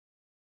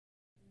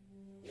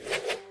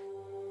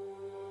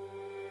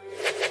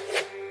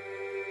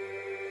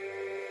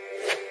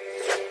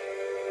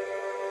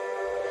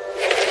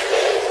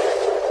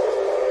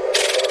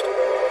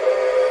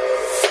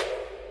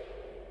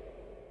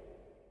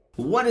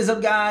What is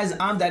up, guys?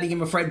 I'm Daddy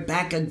Gamer Fred,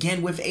 back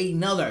again with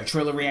another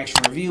trailer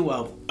reaction review,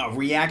 of a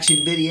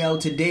reaction video.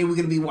 Today we're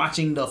going to be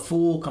watching the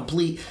full,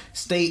 complete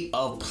state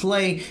of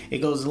play. It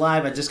goes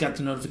live. I just got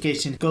the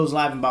notification. It goes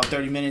live in about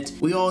 30 minutes.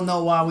 We all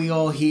know why we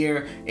all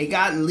here. It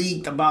got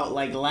leaked about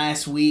like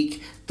last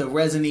week. The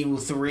Resident Evil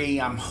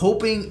 3. I'm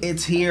hoping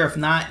it's here. If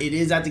not, it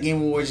is at the Game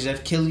Awards.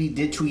 Jeff Keighley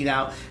did tweet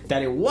out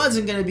that it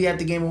wasn't going to be at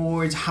the Game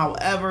Awards.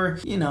 However,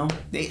 you know,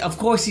 of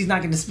course he's not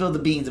going to spill the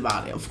beans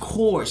about it. Of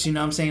course, you know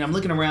what I'm saying? I'm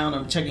looking around,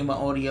 I'm checking my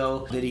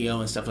audio,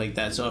 video, and stuff like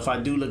that. So if I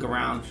do look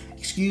around,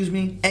 excuse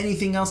me.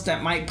 Anything else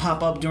that might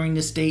pop up during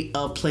this state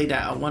of play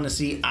that I want to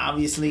see,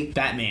 obviously,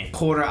 Batman,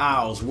 Quarter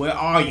Owls, where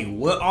are you?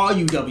 Where are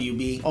you,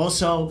 WB?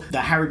 Also,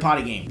 the Harry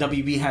Potter game.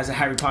 WB has a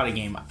Harry Potter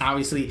game.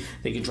 Obviously,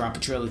 they could drop a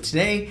trailer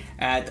today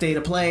at State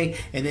of Play,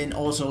 and then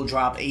also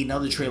drop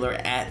another trailer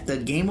at the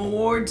Game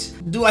Awards.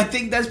 Do I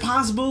think that's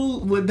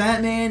possible with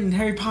Batman and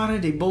Harry Potter?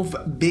 They both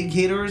big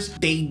hitters.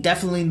 They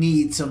definitely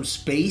need some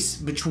space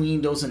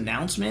between those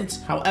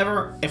announcements.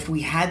 However, if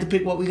we had to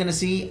pick what we're gonna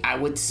see, I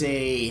would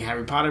say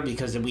Harry Potter,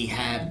 because we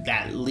have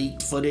that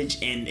leaked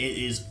footage, and it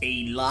is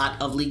a lot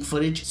of leaked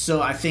footage.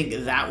 So I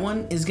think that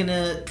one is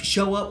gonna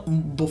show up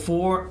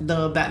before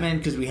the Batman,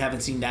 because we haven't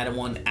seen that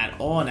one at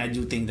all, and I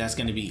do think that's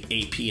gonna be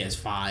a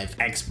PS5,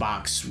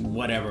 Xbox,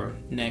 whatever,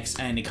 next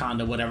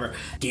Anaconda, whatever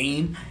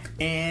game.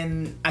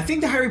 And I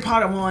think the Harry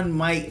Potter one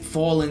might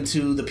fall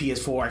into the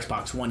PS4,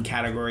 Xbox One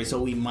category,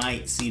 so we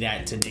might see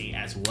that today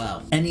as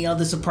well. Any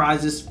other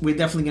surprises? We're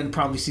definitely gonna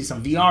probably see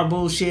some VR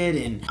bullshit,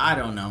 and I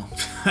don't know.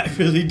 I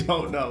really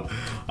don't know.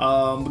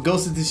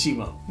 Ghost of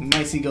Tsushima. We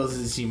might see Ghost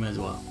of Tsushima as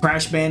well.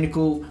 Crash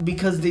Bandicoot,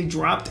 because they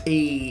dropped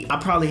a... I'll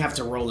probably have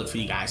to roll it for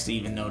you guys to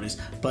even notice,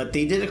 but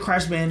they did a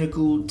Crash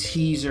Bandicoot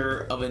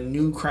teaser of a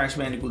new Crash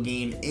Bandicoot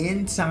game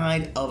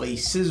inside of a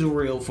sizzle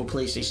reel for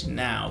PlayStation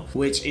Now,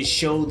 which it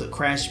showed the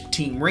Crash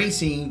Team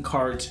Racing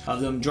carts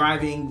of them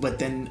driving, but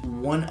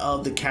then one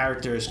of the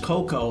characters,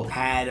 Coco,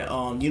 had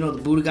you know,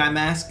 the Buddha guy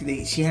mask.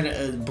 She had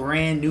a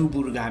brand new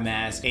Buddha guy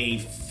mask, a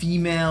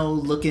female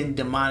looking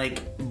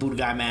demonic Buddha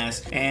guy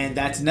mask, and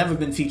that's never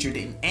been featured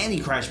in any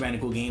Crash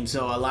Bandicoot game.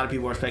 So a lot of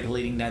people are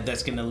speculating that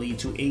that's going to lead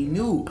to a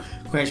new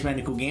Crash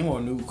Bandicoot game or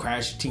a new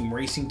Crash Team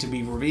Racing to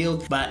be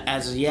revealed, but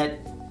as of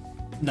yet,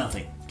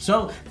 nothing.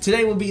 So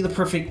today will be the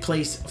perfect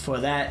place for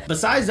that.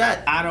 Besides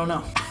that, I don't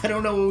know. I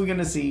don't know what we're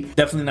gonna see.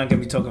 Definitely not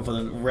gonna be talking for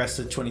the rest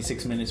of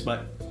 26 minutes,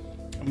 but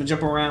I'm gonna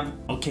jump around.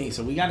 Okay,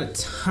 so we got a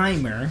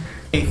timer.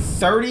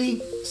 30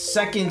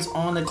 seconds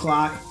on the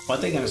clock.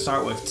 But they're gonna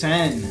start with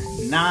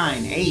 10,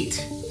 9, 8,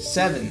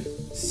 7,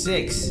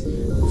 6,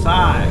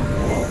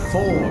 5,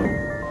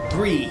 4,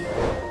 3,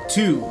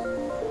 2,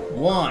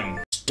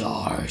 1.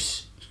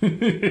 Stars.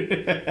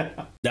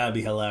 That'd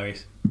be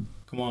hilarious.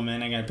 Come on,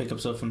 man. I gotta pick up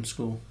stuff from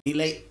school. Be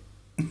late.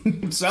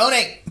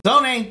 Sony!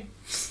 Sony!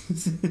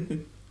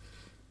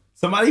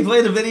 Somebody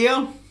play the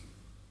video?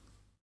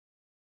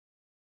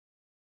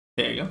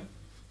 There you go.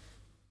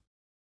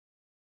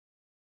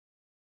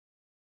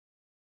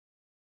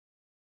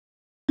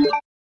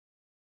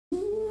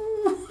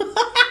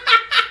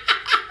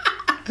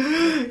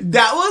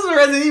 That was a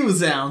Resident Evil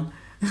sound.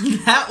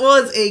 That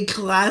was a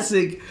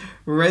classic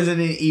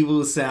Resident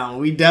Evil sound.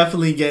 We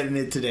definitely getting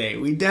it today.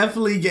 We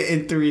definitely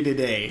getting 3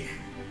 today.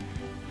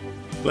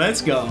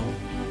 Let's go.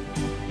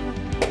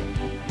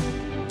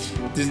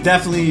 This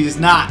definitely is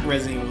not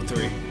Resident Evil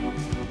 3.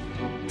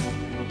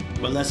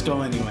 But let's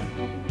go anyway.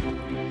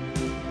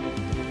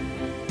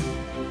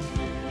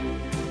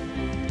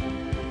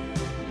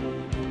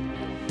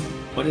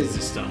 What is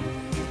this though?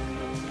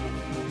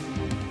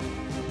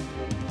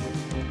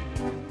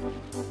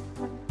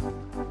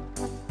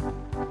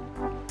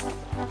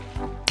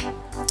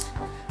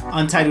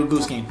 Untitled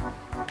Goose Game.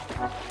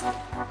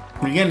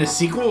 We getting a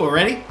sequel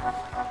already?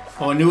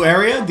 Or a new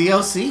area?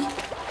 DLC?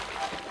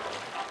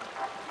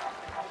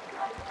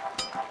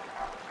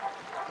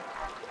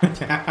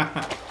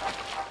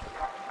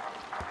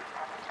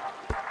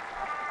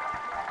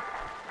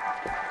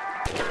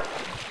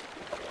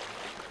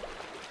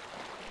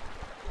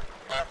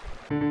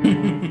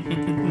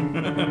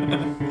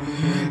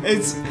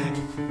 It's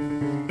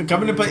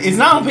coming to play. It's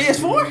not on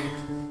PS4?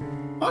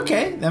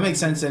 Okay, that makes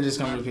sense. Then just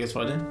coming to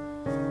PS4 then.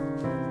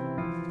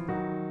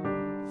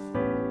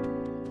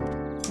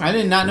 I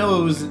did not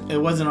know it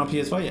wasn't on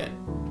PS4 yet.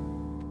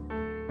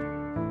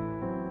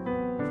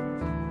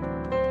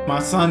 My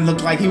son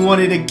looked like he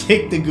wanted to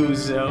kick the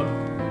goose, though.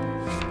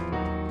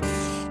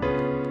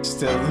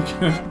 Still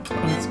looking for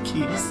his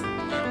keys.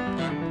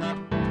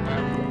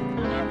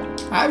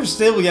 I've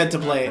still yet to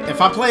play it.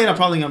 If I play it, I'm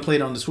probably gonna play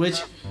it on the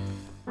Switch.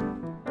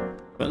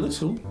 But it looks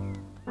cool.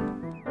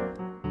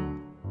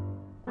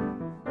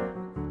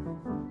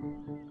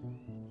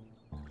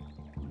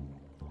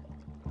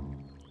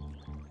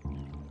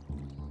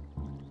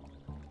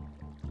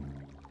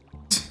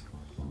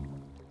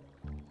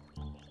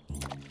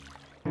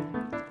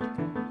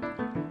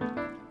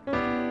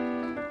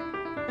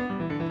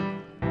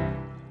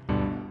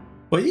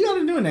 What you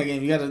gotta do in that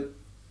game? You gotta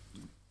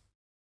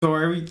throw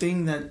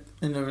everything that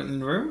in the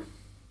room.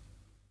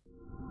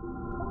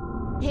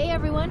 Hey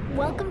everyone,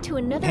 welcome to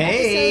another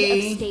episode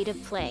of State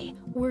of Play.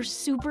 We're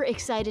super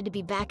excited to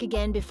be back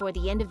again before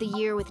the end of the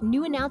year with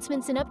new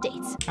announcements and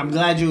updates. I'm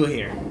glad you were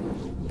here.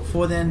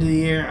 Before the end of the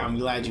year, I'm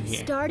glad you're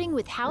here. Starting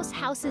with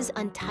House's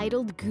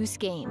Untitled Goose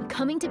Game,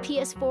 coming to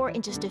PS4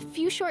 in just a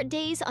few short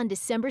days on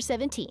December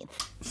 17th.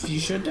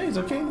 Few short days,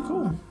 okay,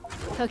 cool.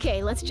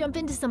 Okay, let's jump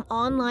into some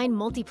online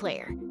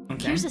multiplayer.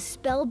 Okay. Here's a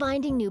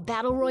spellbinding new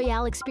Battle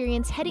Royale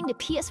experience heading to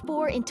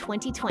PS4 in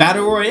 2020.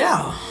 Battle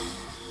Royale.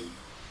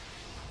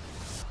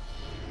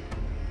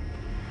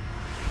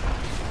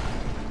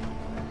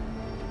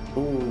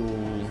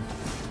 Ooh.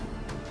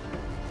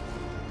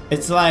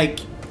 It's like,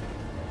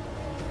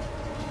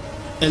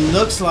 it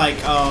looks like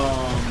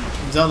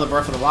Zelda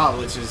Breath of the Wild,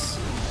 which is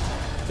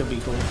could be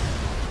cool.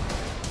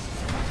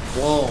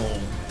 Whoa.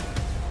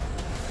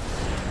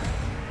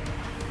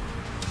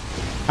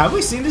 Have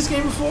we seen this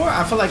game before?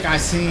 I feel like I've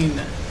seen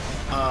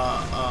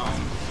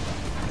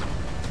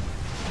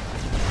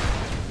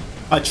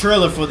a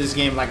trailer for this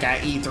game like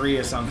at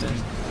E3 or something.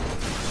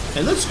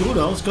 It looks cool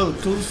though. It's cool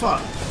as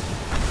fuck.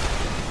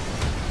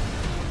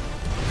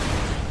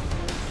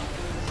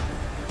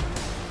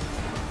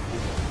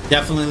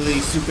 Definitely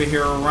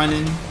superhero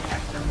running.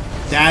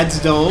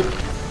 That's dope.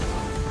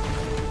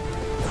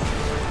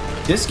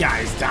 This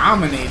guy's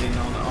dominating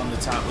on the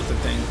top with the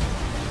thing.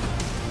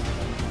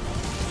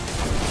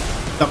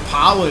 The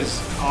powers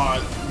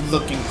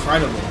look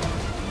incredible.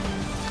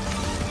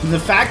 And the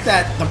fact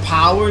that the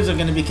powers are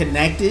going to be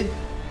connected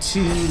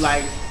to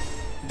like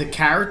the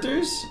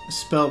characters,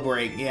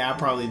 Spellbreak. Yeah, I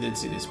probably did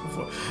see this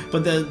before.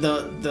 But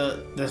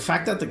the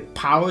fact that the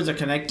powers are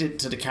connected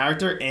to the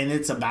character and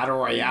it's a battle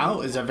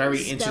royale is a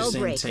very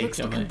interesting take looks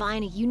to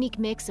combine a unique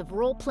mix of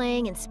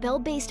role-playing and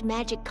spell-based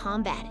magic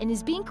combat and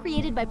is being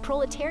created by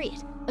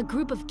Proletariat, a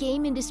group of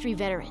game industry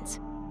veterans.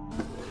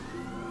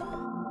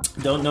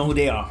 Don't know who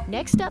they are.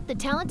 Next up, the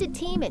talented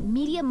team at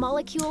Media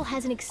Molecule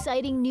has an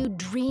exciting new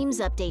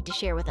Dreams update to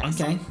share with us.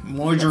 Okay,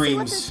 more Let's Dreams. see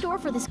what's in store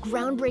for this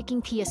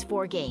groundbreaking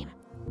PS4 game.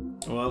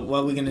 Well, what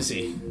are we gonna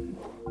see?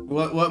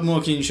 What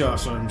more can you show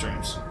us from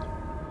Dreams?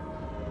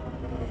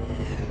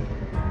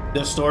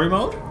 The story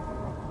mode?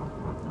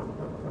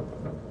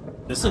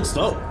 This looks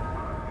dope.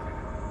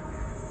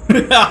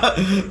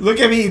 Look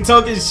at me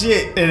talking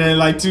shit and in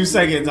like 2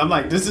 seconds I'm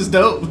like, this is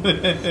dope.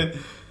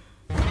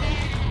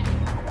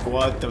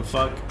 What the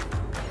fuck?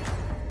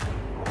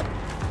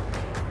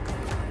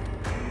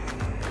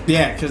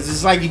 Yeah, because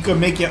it's like you could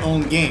make your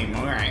own game.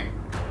 Alright.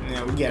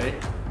 Yeah, we get it.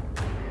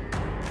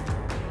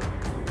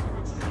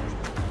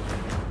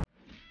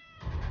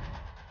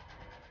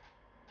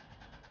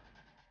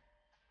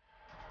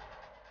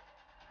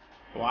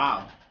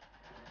 Wow.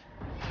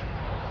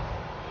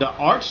 The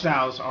art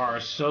styles are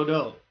so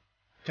dope.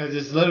 Because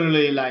it's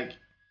literally like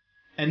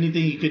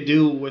anything you could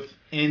do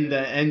within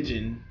the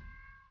engine.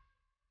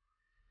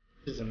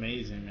 This is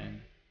amazing,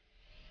 man.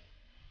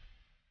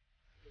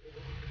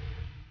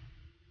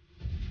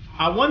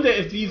 I wonder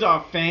if these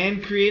are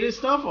fan created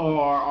stuff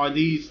or are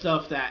these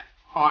stuff that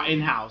are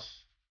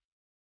in-house.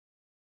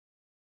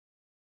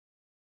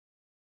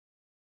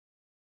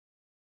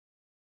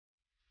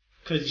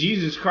 Because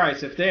Jesus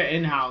Christ, if they're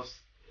in-house,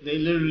 they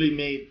literally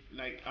made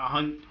like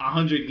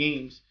 100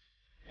 games.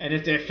 And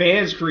if they're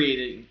fans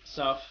creating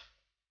stuff,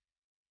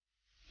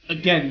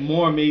 again,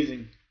 more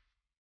amazing.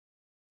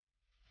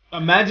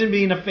 Imagine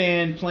being a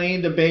fan,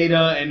 playing the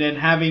beta, and then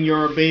having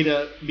your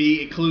beta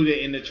be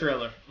included in the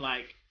trailer.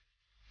 Like,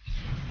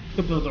 you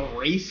could build a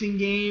racing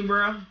game,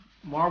 bro.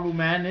 Marble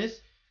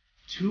Madness.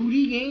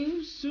 2D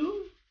games,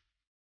 too?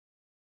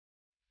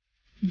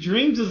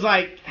 Dreams is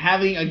like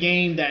having a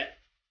game that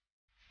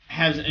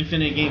has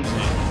infinite games in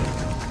it.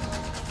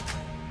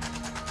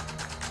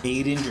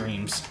 Aiden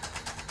Dreams.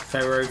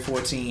 February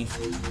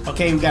 14th.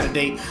 Okay, we got a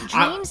date.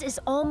 Dreams is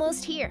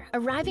almost here,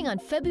 arriving on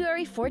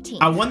February 14th.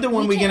 I wonder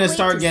when we're gonna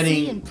start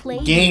getting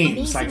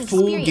games, like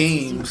full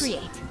games,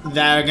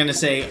 that are gonna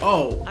say,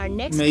 "Oh, our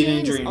next made game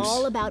in Dreams." Is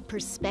all about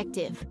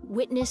perspective.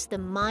 Witness the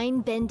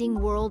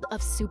mind-bending world of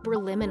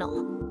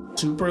Superliminal.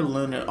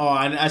 Superliminal. Oh,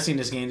 I seen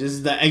this game. This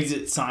is the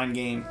exit sign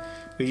game,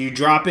 where you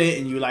drop it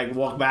and you like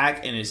walk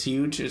back and it's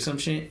huge or some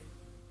shit.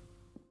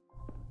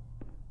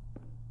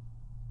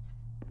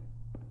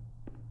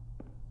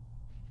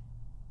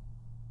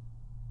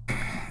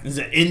 It's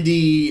an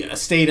indie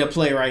state of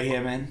play right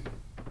here, man.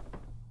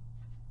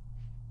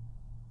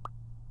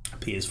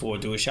 PS4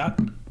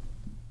 DualShock.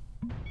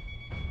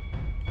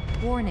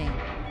 Warning.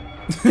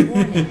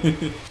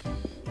 Warning.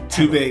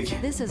 Too big.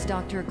 This is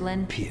Dr.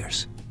 Glenn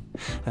Pierce,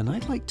 and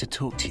I'd like to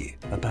talk to you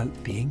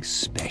about being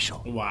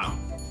special. Wow.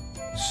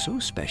 So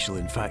special,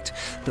 in fact,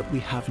 that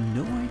we have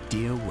no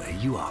idea where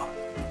you are.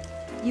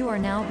 You are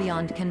now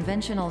beyond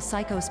conventional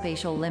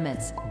psychospatial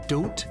limits.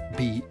 Don't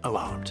be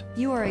alarmed.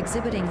 You are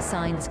exhibiting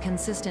signs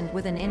consistent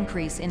with an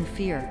increase in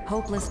fear,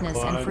 hopelessness,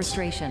 and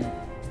frustration.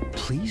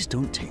 Please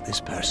don't take this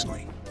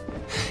personally.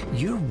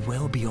 You're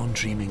well beyond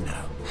dreaming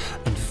now,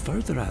 and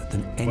further out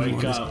than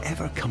anyone has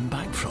ever come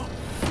back from.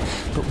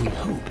 But we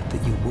hope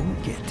that you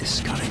won't get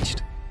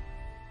discouraged.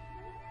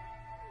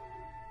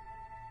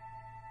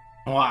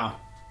 Wow.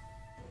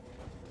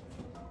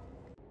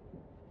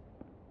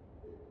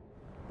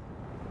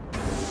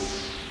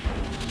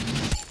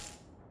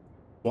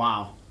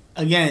 Wow.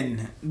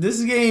 Again,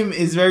 this game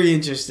is very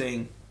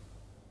interesting.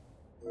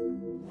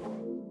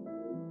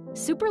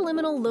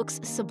 Superliminal looks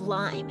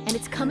sublime, and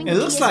it's coming to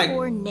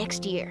PS4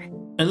 next year.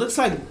 It looks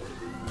like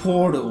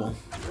Portal.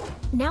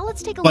 Now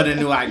let's take a look at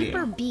new idea.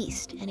 Paper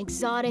Beast, an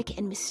exotic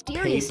and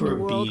mysterious new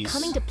world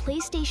coming to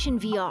PlayStation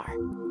VR.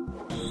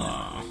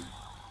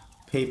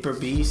 Paper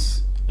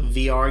Beast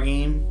VR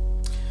game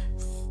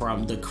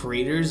from the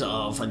creators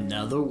of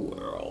Another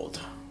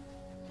World.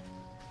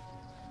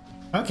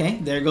 Okay,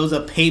 there goes a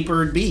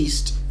papered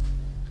beast.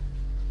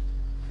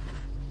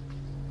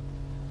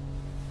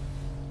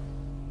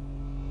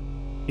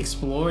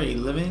 Explore a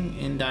living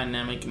and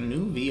dynamic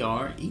new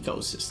VR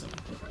ecosystem.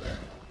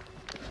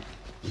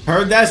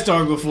 Heard that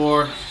story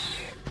before.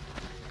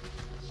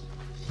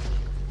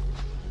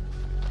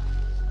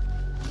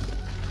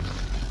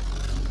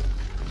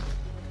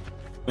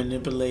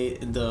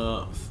 Manipulate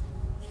the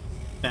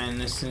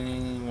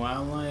fantasy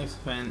wildlife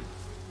and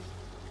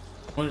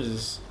what is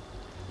this?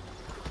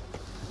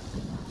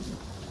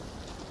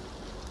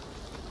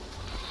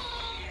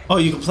 Oh,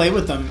 you can play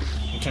with them.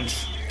 You can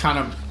kind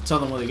of tell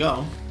them where to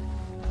go.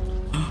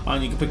 Oh,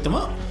 and you can pick them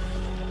up.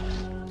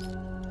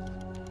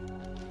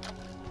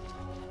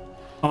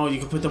 Oh, you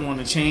can put them on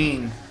a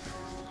chain.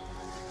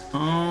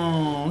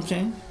 Oh,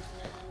 okay.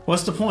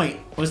 What's the point?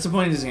 What's the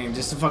point of this game?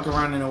 Just to fuck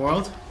around in the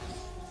world?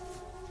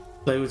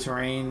 Play with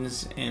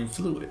terrains and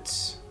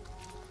fluids.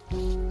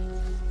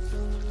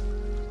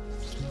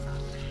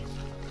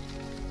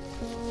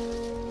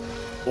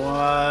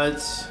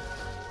 What?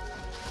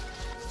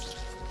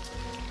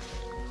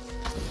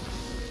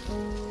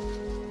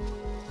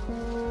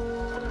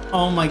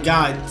 Oh my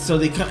god, so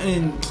they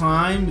couldn't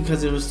climb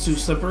because it was too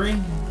slippery?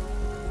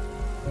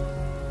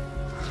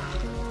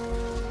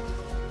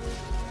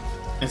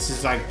 This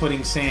is like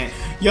putting sand.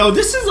 Yo,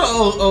 this is a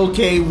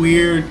okay,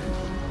 weird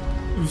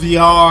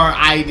VR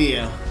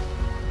idea.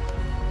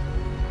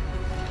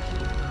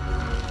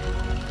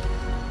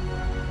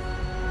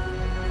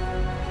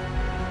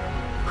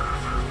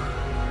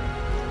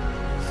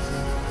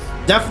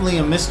 Definitely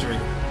a mystery.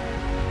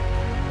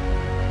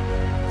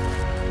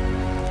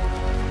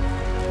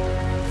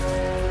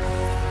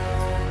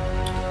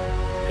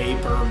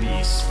 Paper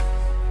Beast.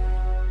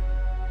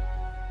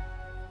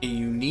 A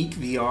unique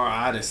VR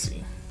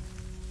odyssey.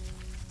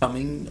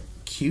 Coming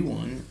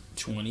Q1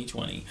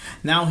 2020.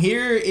 Now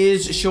here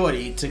is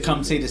Shorty to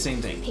come say the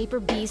same thing. Paper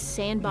Beast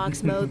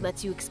Sandbox mode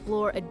lets you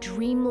explore a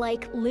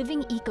dreamlike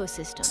living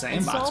ecosystem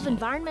and solve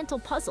environmental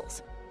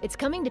puzzles. It's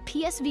coming to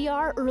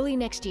PSVR early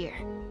next year.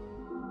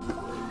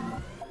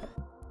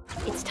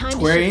 It's time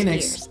to shift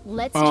gears.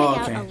 Let's check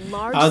out a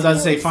large I was about to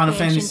say Final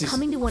Fantasy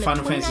coming to one of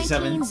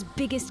 2019's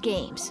biggest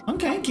games.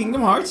 Okay,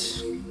 Kingdom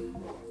Hearts.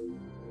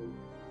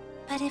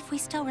 But if we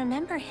still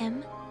remember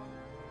him,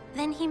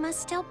 then he must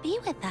still be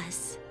with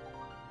us.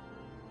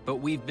 But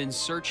we've been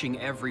searching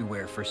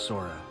everywhere for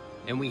Sora,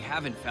 and we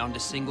haven't found a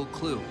single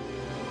clue.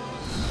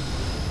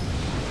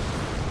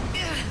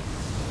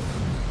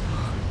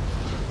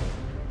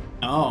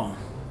 Oh.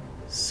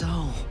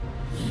 So,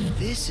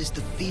 this is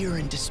the fear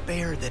and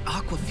despair that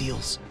Aqua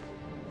feels.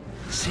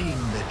 Seeing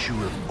that you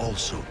have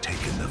also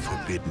taken the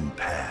forbidden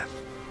path,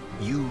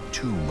 you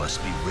too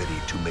must be ready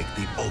to make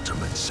the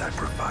ultimate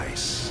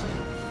sacrifice.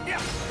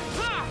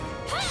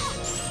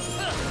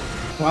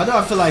 Why do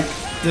I feel like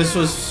this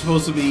was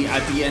supposed to be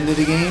at the end of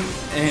the game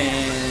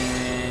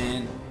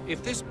and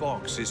if this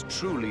box is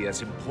truly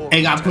as important,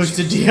 it got pushed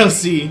to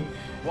DLC?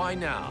 Why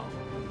now?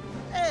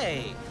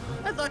 Hey,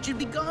 I thought you'd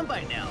be gone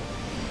by now.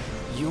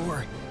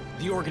 You're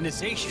the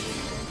organization.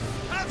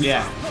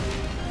 Yeah.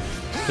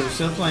 So we're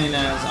still playing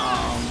as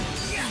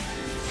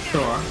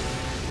Sora.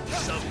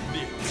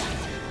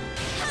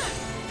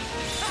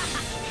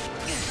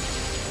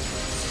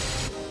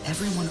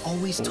 Everyone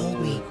always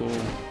told me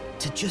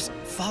to just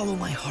follow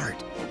my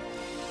heart.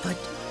 But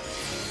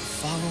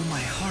follow my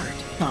heart.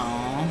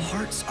 Aww.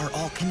 Hearts are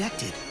all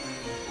connected.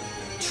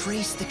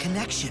 Trace the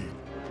connection.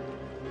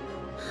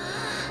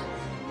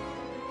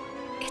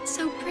 It's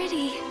so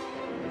pretty.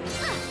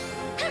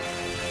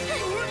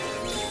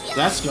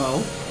 Let's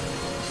go.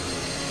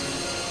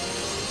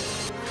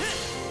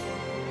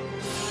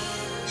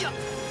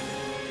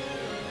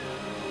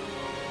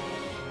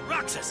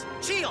 Roxas,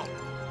 shield!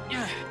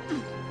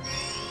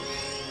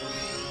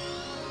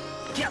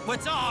 Get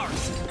what's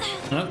ours!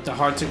 Nope, the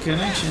hearts are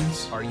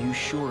connections. Are you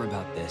sure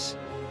about this?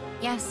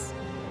 Yes.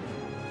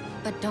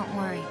 But don't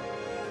worry.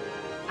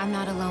 I'm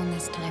not alone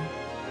this time.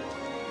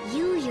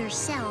 You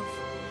yourself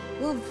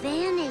will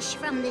vanish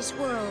from this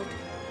world.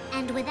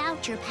 And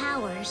without your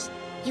powers,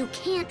 you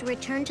can't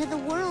return to the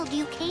world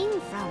you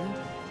came from.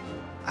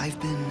 I've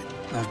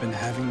been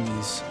having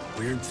these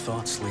weird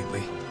thoughts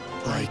lately.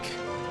 Like,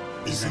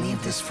 is any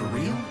of this for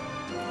real?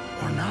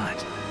 Or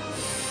not?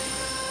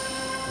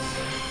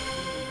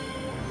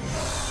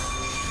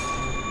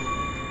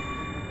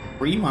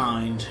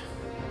 Remind.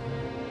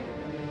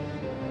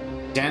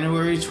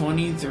 January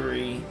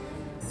 23,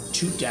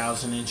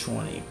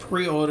 2020.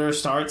 Pre-order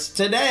starts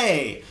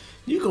today.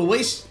 You could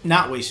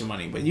not waste your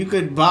money, but you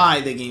could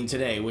buy the game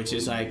today, which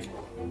is like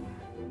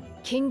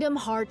Kingdom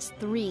Hearts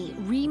 3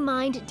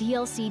 Remind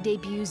DLC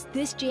debuts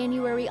this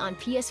January on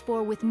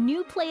PS4 with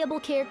new playable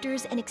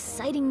characters and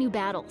exciting new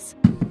battles.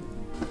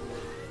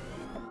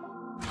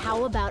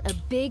 How about a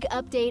big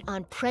update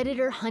on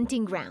Predator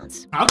Hunting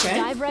Grounds? Okay.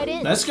 Dive right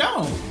in. Let's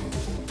go.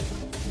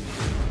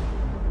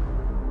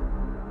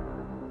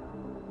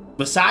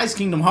 Besides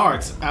Kingdom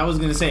Hearts, I was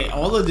gonna say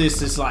all of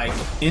this is like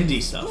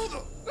indie stuff.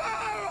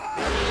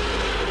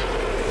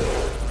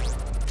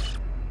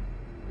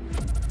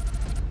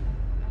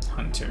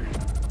 Hunter.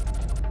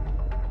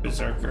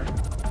 Berserker.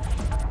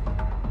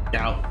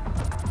 Scout.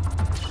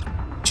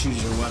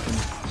 Choose your weapon.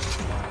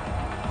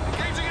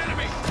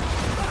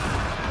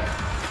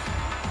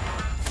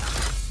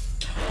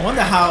 I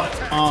wonder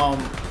how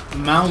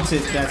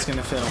mounted that's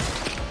gonna feel.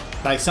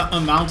 Like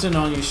something mounted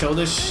on your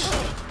shoulders.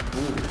 Ooh.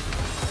 We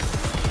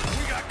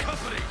got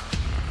company.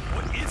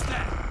 What is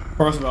that?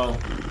 Crossbow.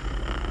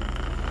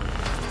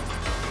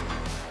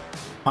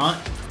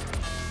 Hunt.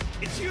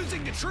 It's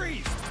using the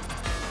trees.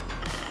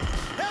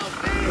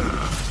 Help me!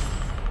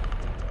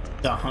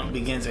 The hunt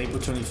begins April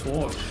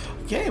 24th.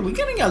 Okay, we're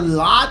getting a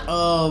lot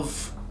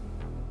of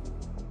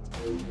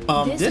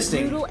this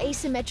brutal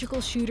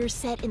asymmetrical shooter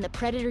set in the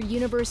Predator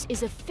universe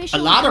is officially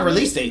a lot of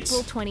release dates.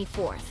 April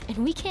 24th, and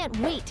we can't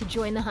wait to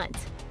join the hunt.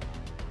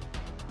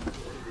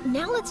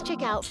 Now let's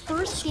check out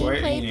first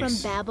Square gameplay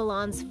Enix. from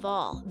Babylon's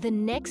Fall, the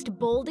next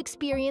bold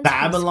experience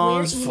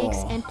Babylon's from Square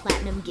Enix Fall. and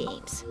Platinum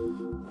Games.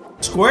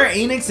 Square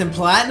Enix and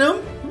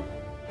Platinum?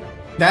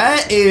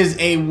 That is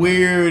a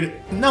weird...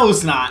 No,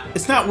 it's not.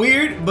 It's not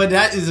weird, but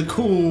that is a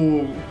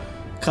cool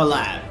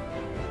collab.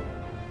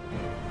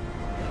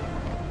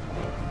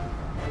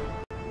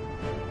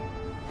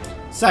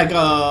 It's like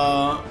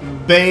a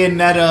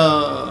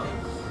Bayonetta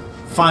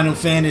Final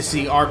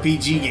Fantasy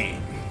RPG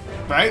game,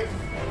 right?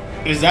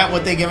 Is that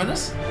what they're giving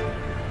us?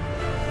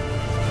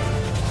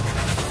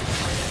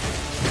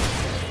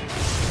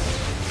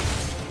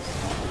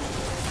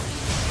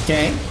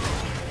 Okay.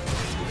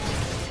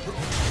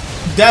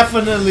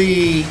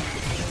 Definitely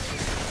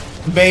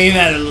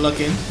Bayonetta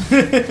looking.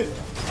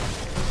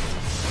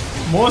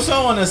 More so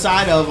on the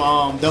side of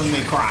Devil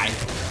May Cry.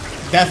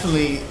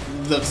 Definitely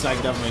looks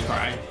like Devil May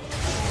Cry.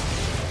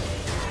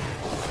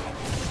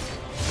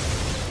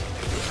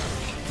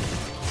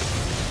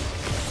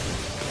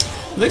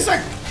 Looks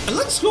like it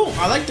looks cool.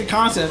 I like the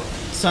concept.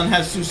 Son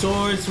has two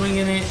swords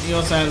swinging it. He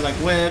also has like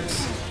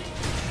whips,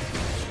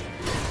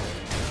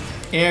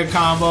 air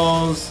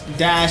combos,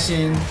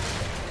 dashing.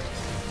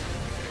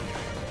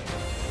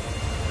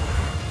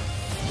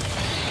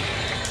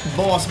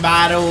 Boss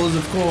battles,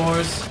 of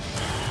course.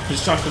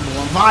 Destructible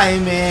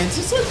environments.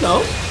 It's like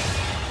dope.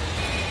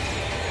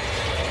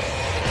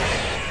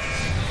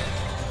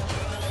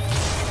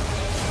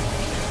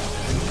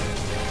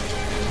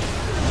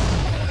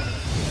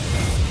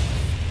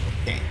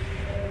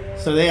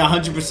 So they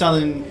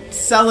 100%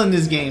 selling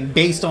this game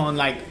based on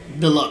like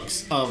the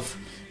looks of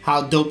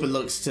how dope it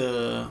looks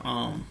to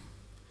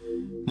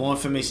more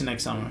information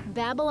next summer.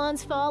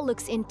 Babylon's Fall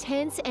looks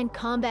intense and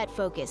combat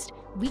focused.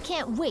 We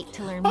can't wait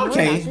to learn more about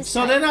Okay, this so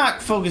type. they're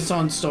not focused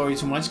on story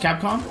too much.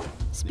 Capcom?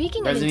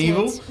 Speaking Resident of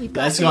intense, Evil? we've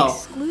got Let's an go.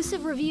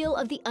 exclusive reveal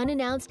of the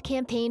unannounced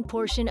campaign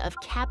portion of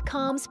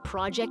Capcom's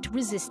Project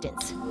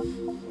Resistance.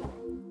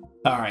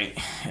 Alright,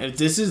 if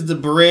this is the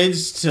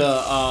bridge to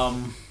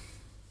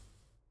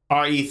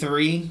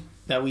RE3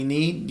 that we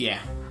need, yeah.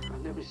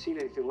 I've never seen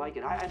anything like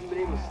it. I haven't been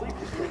able to sleep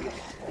this week.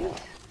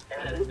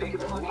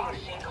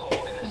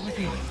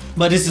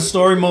 But it's a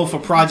story mode for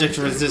Project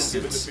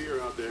Resistance.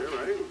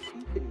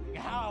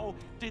 How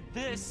did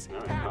this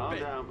happen? Calm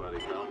down, buddy.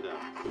 Calm down.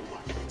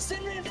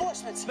 Send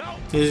reinforcements. No.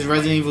 This is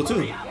Resident Evil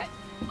 2.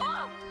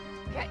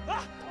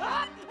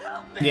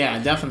 Yeah,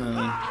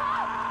 definitely.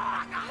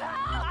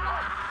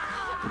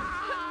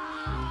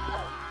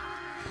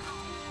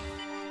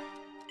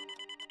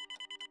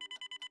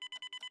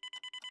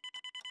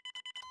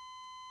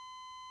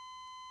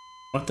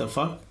 What the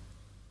fuck?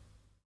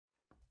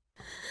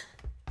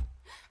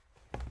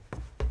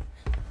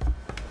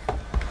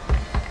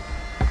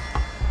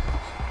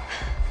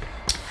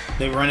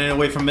 They running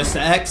away from Mr.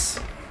 X?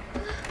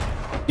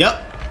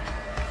 Yep.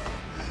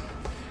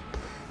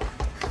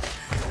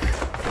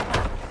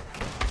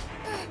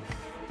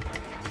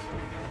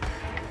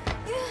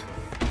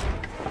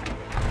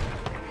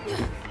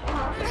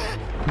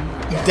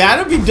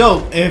 That'd be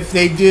dope if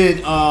they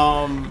did.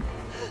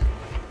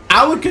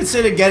 I would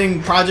consider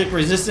getting Project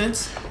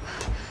Resistance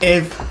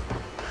if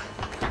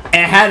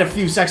it had a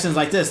few sections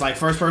like this, like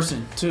first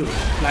person too,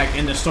 like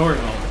in the story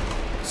mode.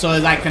 So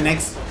it like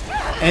connects.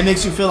 It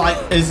makes you feel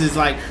like this is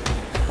like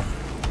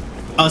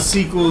a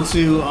sequel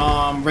to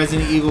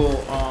Resident Evil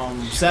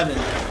 7.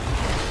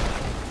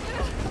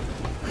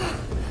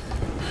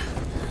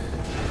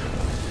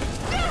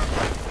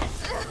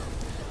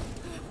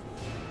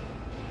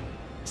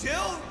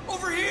 Jill,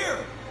 over here.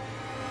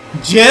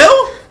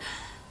 Jill?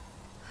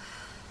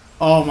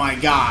 Oh my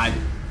god.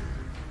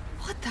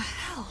 What the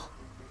hell?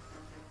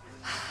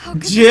 How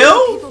could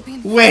Jill? people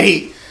be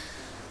Wait.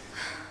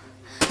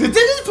 Did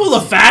they just pull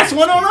a fast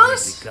one on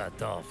us?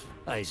 Cut off.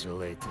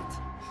 Isolated.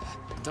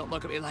 Don't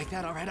look at me like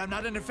that, alright? I'm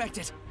not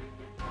infected.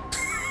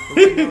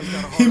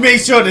 He made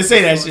sure to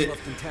say that shit.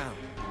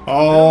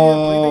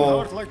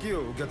 Oh. Like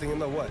you, getting in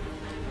the way.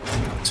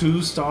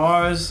 2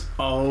 stars.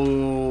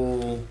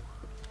 Oh.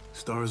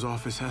 Star's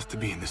office has to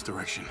be in this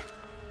direction.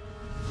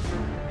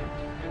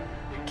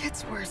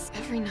 Gets worse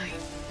every night.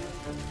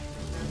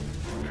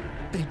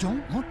 They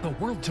don't want the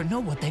world to know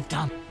what they've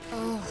done.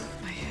 Oh,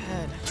 my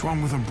head. What's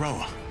wrong with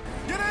Umbrella?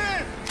 Get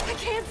in! I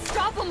can't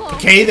stop them all.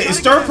 Okay, it's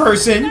third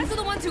person. You guys are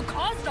the ones who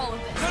caused all of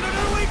this.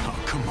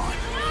 Oh, come on.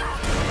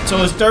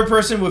 So it's third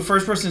person with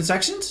first person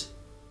sections?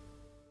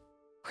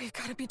 We've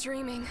got to be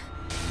dreaming.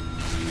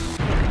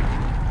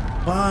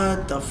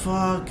 What the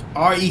fuck?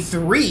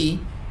 RE3?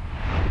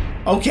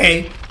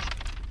 Okay.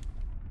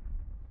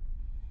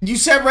 You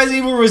said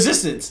Resident Evil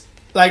Resistance.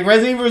 Like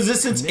Resident Evil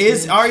Resistance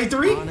is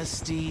RE3?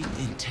 Honesty,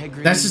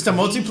 integrity. That's just a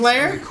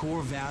multiplayer? These are the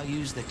core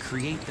values that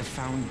create the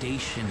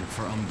foundation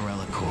for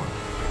Umbrella Corp.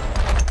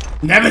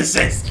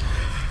 Nemesis.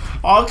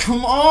 Oh,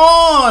 come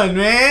on,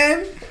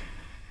 man.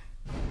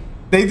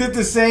 They did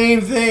the same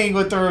thing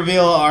with the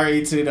reveal of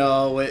RE2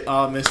 though, with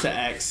Mr.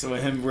 X,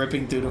 with him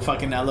ripping through the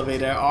fucking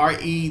elevator.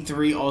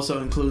 RE3 also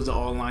includes the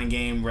online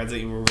game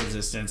Resident Evil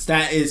Resistance.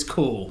 That is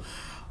cool.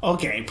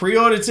 Okay,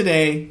 pre-order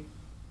today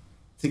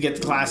to get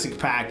the classic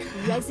pack.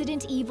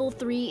 Resident Evil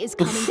 3 is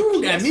coming to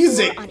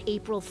PS4 on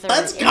April 3rd.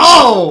 Let's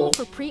go!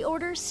 For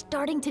pre-order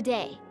starting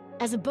today.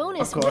 As a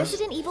bonus,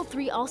 Resident Evil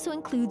 3 also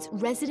includes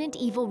Resident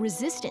Evil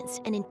Resistance,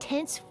 an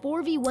intense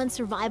 4v1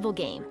 survival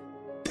game.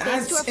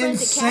 Thanks to our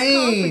friends at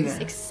Capcom for this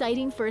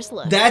exciting first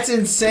look. That's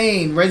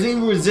insane. Resident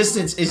Evil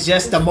Resistance is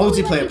just the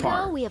multiplayer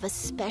part. We have a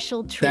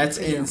special treat. That's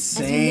for you.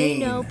 insane. As you may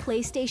know,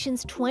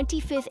 PlayStation's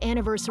 25th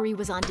anniversary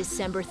was on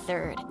December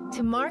 3rd.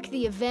 To mark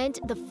the event,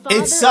 the father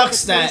It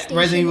sucks of the that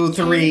Resident Evil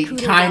 3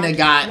 kind of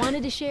got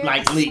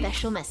like leaked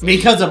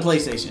because of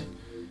PlayStation.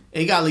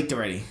 It got leaked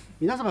already.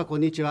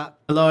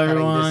 Hello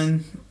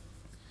everyone.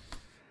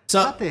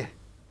 So,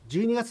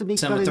 12月3日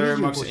で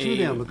25周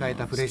年を迎え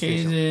たプレイステ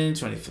ー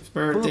ション。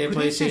このプ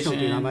レイステーション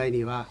という名前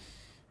には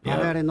我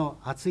々の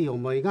熱い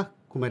思いが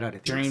込められ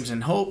ていま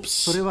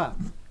す。それは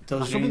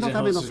遊びの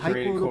ための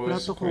最高のプラ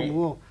ットフォー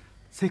ムを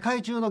世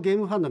界中のゲー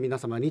ムファンの皆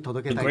様に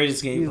届けたいと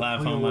いう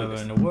思いで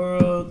す。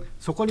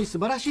そこに素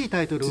晴らしい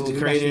タイトルを生み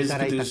出していた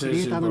だいたクリ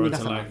エイターの皆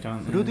様、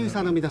プロデューサ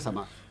ーの皆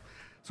様、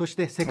そし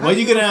て世界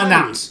中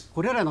の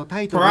これらの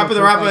タイトルを紹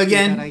介し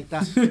ていただい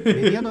たメ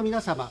ディアの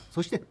皆様、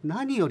そして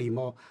何より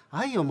も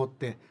愛を持っ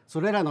てそ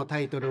れらの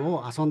タイトル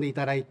を遊んでい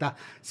ただいた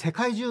世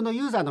界中の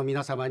ユーザーの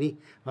皆様に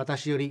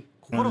私より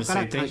心か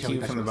ら感謝をい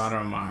たし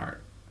ます。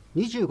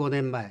25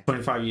年前、と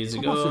も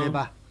すれ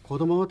ば子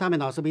供のため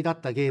の遊びだ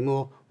ったゲーム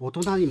を大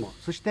人にも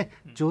そして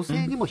女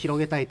性にも広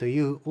げたいとい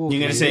う大き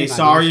な夢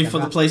がありました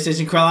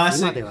が、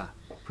今では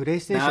プレイ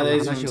ステーション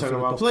の話をする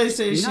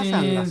と皆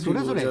さんがそ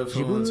れぞれ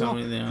自分の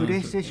プレ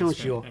イステーション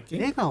史を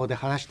笑顔で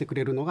話してく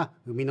れるのが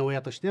生みの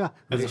親としては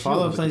嬉しいこ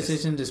とです。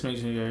ユ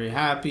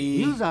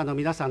ーザーの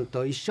皆さん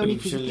と一緒に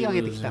築き上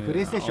げてきたプ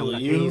レイステーションが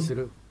牽引す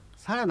る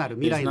さらなる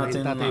未来のエンタ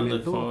ーテインメン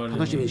トを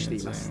楽しみにして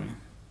います。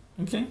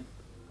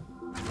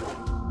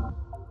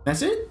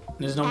That's it?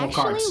 There's no more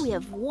cards. Actually, we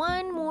have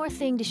one more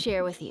thing to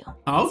share with you.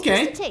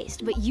 Okay. It's just a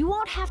taste, but you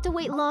won't have to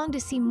wait long to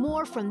see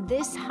more from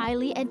this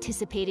highly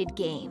anticipated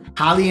game.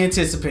 Highly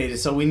anticipated,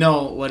 so we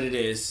know what it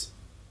is.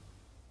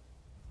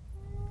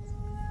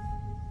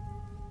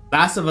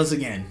 Last of Us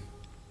again.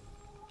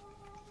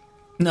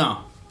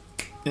 No.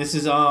 This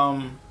is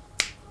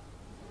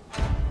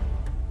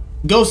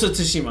Ghost of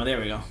Tsushima, there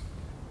we go.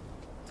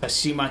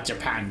 Tsushima,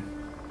 Japan.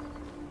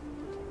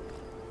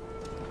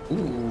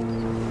 Ooh.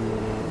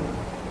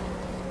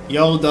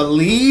 Yo, the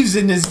leaves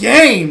in this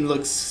game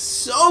look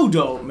so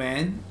dope,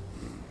 man.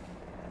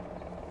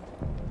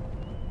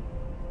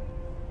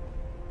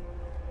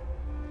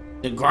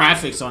 The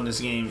graphics on this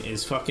game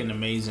is fucking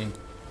amazing.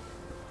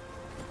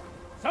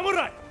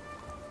 Samurai.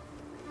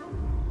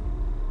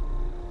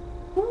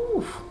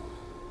 Ooh.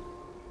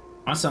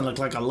 My son looked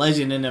like a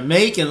legend in the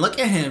making. Look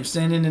at him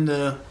standing in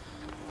the...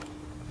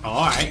 Oh,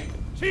 all right.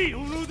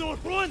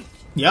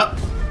 Yep.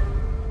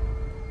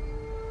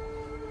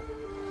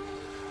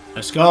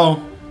 Let's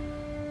go.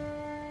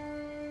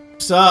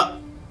 What's up?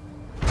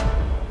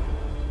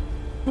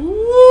 Ooh,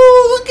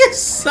 look at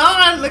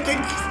Son. Look at...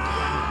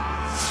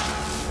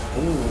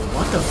 Ooh,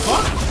 what the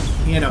fuck?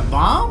 He had a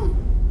bomb?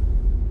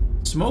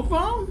 Smoke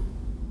bomb?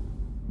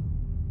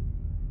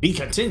 We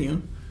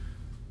continue.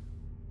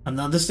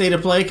 Another state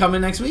of play coming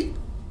next week.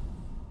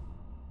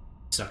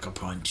 Sucker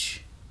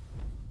Punch.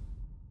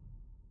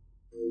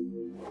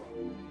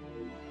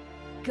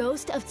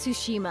 Ghost of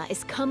Tsushima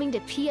is coming to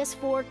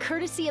PS4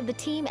 courtesy of the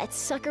team at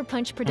Sucker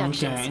Punch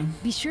Productions. Okay.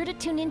 Be sure to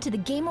tune in to the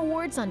Game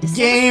Awards on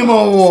December 12th. Game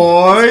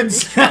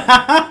Awards!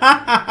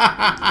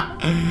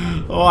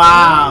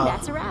 Wow. And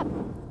that's a wrap.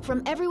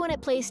 From everyone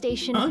at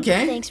PlayStation,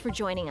 thanks for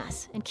joining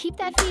us. And keep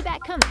that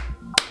feedback coming.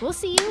 We'll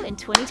see you in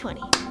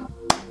 2020.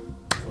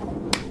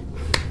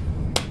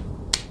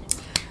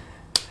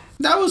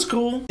 That was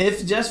cool.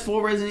 If just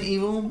for Resident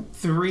Evil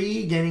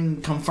 3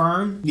 getting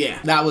confirmed, yeah,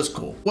 that was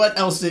cool. What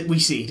else did we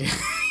see?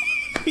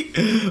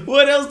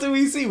 What else did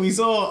we see? We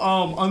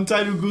saw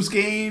Untitled Goose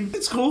Game.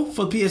 It's cool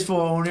for PS4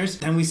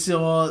 owners. And we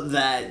saw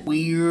that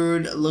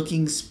weird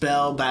looking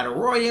Spell Battle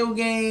Royale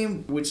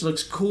game, which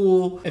looks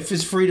cool. If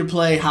it's free to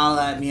play,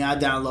 holla at me. I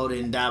download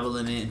it and dabble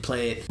in it and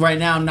play it. Right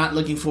now, I'm not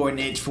looking for an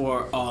itch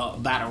for a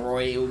Battle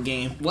Royale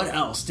game. What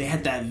else? They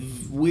had that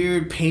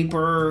weird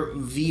paper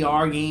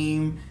VR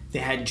game. They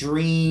had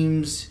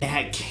Dreams. They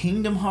had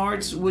Kingdom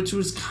Hearts, which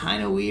was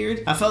kind of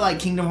weird. I felt like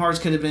Kingdom Hearts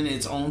could have been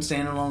its own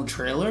standalone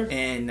trailer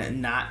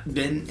and not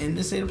been in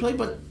the state of play,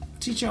 but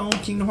teach your own.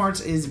 Kingdom Hearts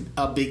is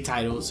a big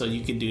title, so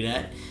you can do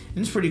that. And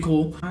it's pretty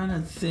cool. I'm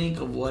trying to think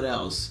of what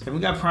else. And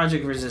we got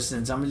Project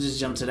Resistance. I'm gonna just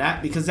jump to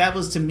that because that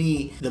was, to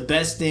me, the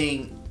best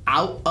thing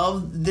out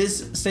of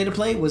this state of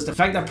play was the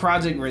fact that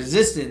Project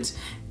Resistance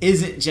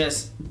isn't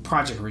just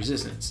Project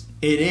Resistance.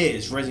 It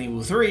is Resident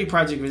Evil 3.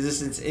 Project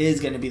Resistance is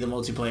going to be the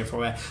multiplayer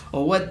for it,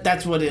 or what?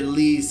 That's what at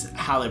least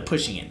how they're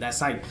pushing it. That's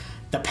like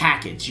the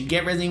package. You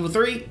get Resident Evil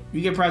 3,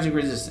 you get Project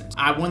Resistance.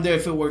 I wonder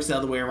if it works the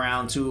other way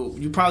around too.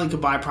 You probably could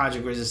buy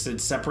Project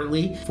Resistance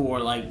separately for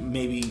like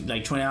maybe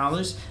like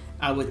 $20.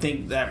 I would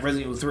think that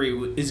Resident Evil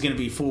 3 is going to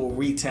be full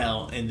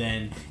retail, and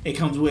then it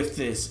comes with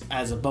this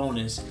as a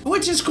bonus,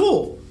 which is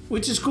cool.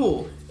 Which is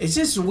cool. It's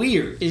just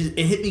weird. It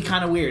hit me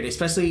kind of weird,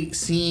 especially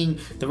seeing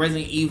the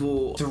Resident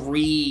Evil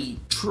 3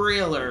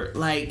 trailer.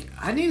 Like,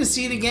 I need to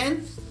see it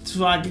again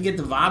so I can get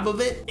the vibe of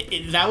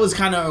it. That was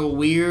kind of a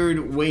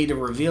weird way to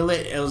reveal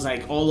it. It was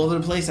like all over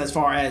the place as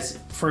far as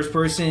first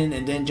person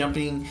and then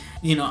jumping,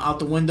 you know, out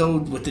the window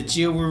with the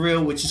Jill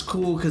reveal, which is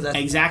cool because that's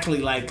exactly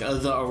like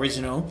the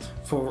original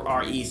for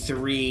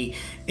RE3.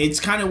 It's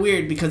kind of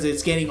weird because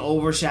it's getting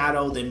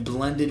overshadowed and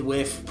blended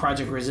with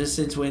Project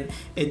Resistance when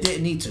it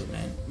didn't need to,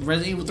 man.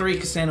 Resident Evil 3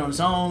 can stand on its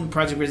own.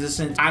 Project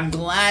Resistance, I'm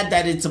glad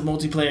that it's a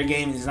multiplayer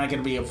game and it's not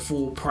going to be a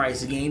full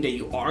price game, that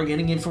you are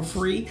getting it for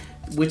free,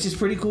 which is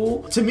pretty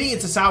cool. To me,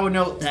 it's a sour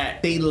note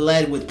that they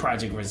led with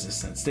Project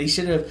Resistance. They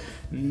should have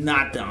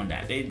not done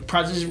that.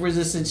 Project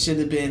Resistance should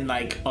have been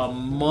like a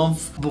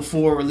month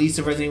before release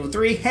of Resident Evil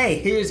 3. Hey,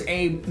 here's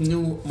a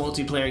new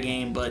multiplayer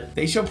game, but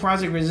they showed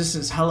Project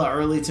Resistance hella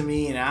early to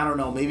me, and I don't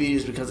know, maybe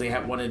it's because they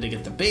wanted to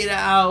get the beta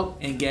out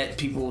and get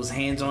people's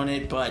hands on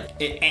it, but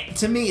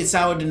to me, it's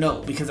sour to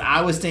note because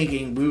I was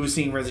thinking we were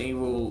seeing Resident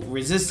Evil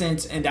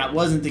Resistance, and that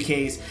wasn't the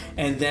case,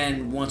 and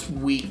then once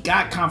we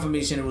got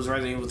confirmation it was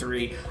Resident Evil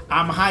 3,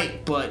 I'm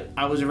hyped, but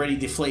I was already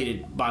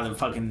deflated by the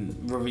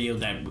fucking reveal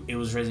that it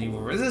was Resident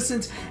Evil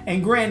Resistance.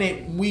 And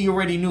granted, we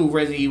already knew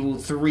Resident Evil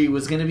 3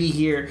 was going to be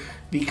here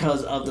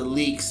because of the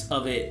leaks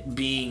of it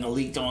being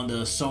leaked on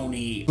the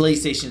Sony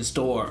PlayStation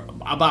Store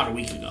about a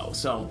week ago.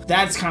 So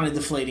that's kind of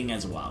deflating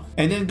as well.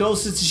 And then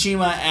Ghost of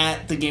Tsushima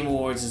at the Game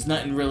Awards is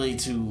nothing really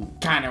to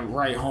kind of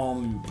write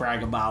home and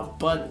brag about,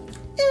 but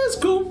it was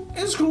cool.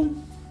 It was cool.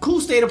 Cool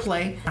state of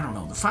play. I don't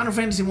know. The Final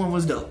Fantasy one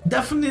was dope.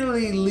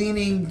 Definitely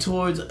leaning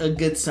towards a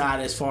good side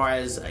as far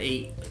as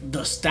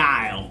the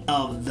style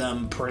of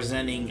them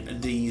presenting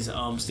these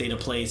state of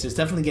plays. It's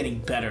definitely getting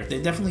better.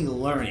 They're definitely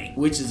learning,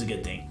 which is a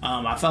good thing.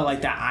 I felt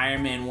like that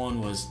Iron Man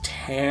one was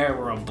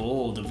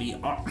terrible. The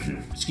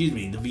VR, excuse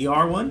me, the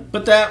VR one.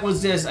 But that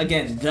was just,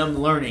 again, them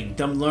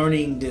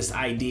learning this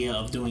idea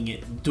of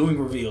doing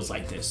reveals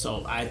like this.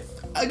 So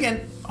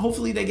again,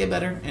 hopefully they get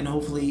better and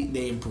hopefully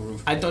they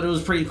improve. I thought it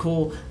was pretty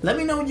cool. Let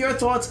me know your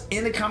thoughts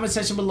in the comment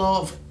section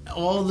below of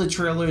all the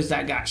trailers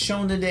that got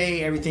shown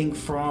today, everything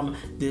from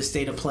this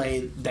state of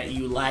play that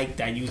you like,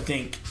 that you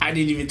think I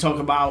didn't even talk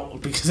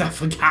about because I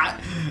forgot.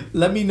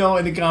 Let me know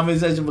in the comment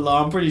section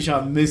below. I'm pretty sure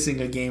I'm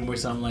missing a game or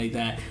something like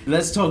that.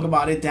 Let's talk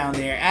about it down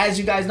there. As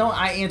you guys know,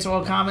 I answer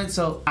all comments,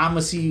 so I'm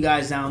gonna see you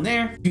guys down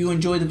there. If you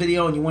enjoyed the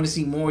video and you want to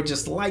see more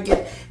just like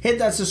it, hit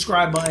that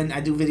subscribe button.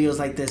 I do videos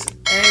like this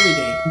every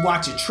day.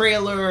 Watch a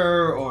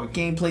trailer or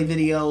gameplay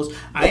videos.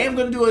 I am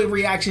going to do a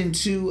reaction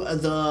to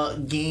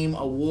the Game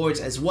Awards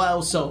as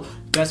well, so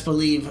best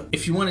believe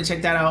if you want to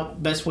check that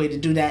out, best way to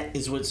do that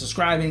is with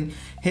subscribing.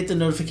 Hit the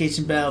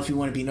notification bell if you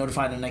want to be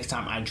notified the next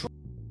time I drop.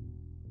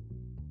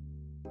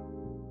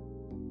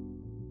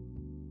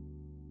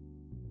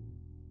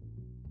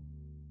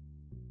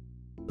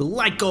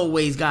 Like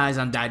always, guys,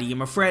 I'm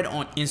DaddyGamerFred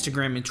on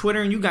Instagram and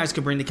Twitter, and you guys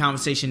can bring the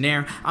conversation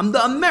there. I'm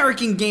the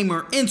American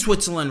Gamer in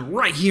Switzerland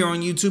right here on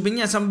YouTube, and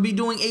yes, I'm going to be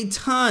doing a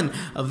ton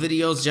of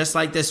videos just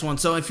like this one.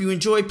 So if you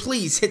enjoy,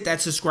 please hit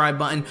that subscribe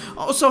button.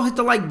 Also, hit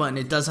the like button.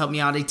 It does help me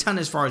out a ton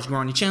as far as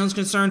growing the channel is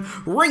concerned.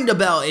 Ring the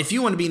bell if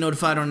you want to be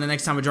notified on the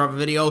next time I drop a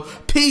video.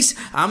 Peace.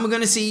 I'm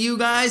going to see you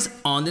guys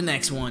on the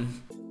next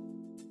one.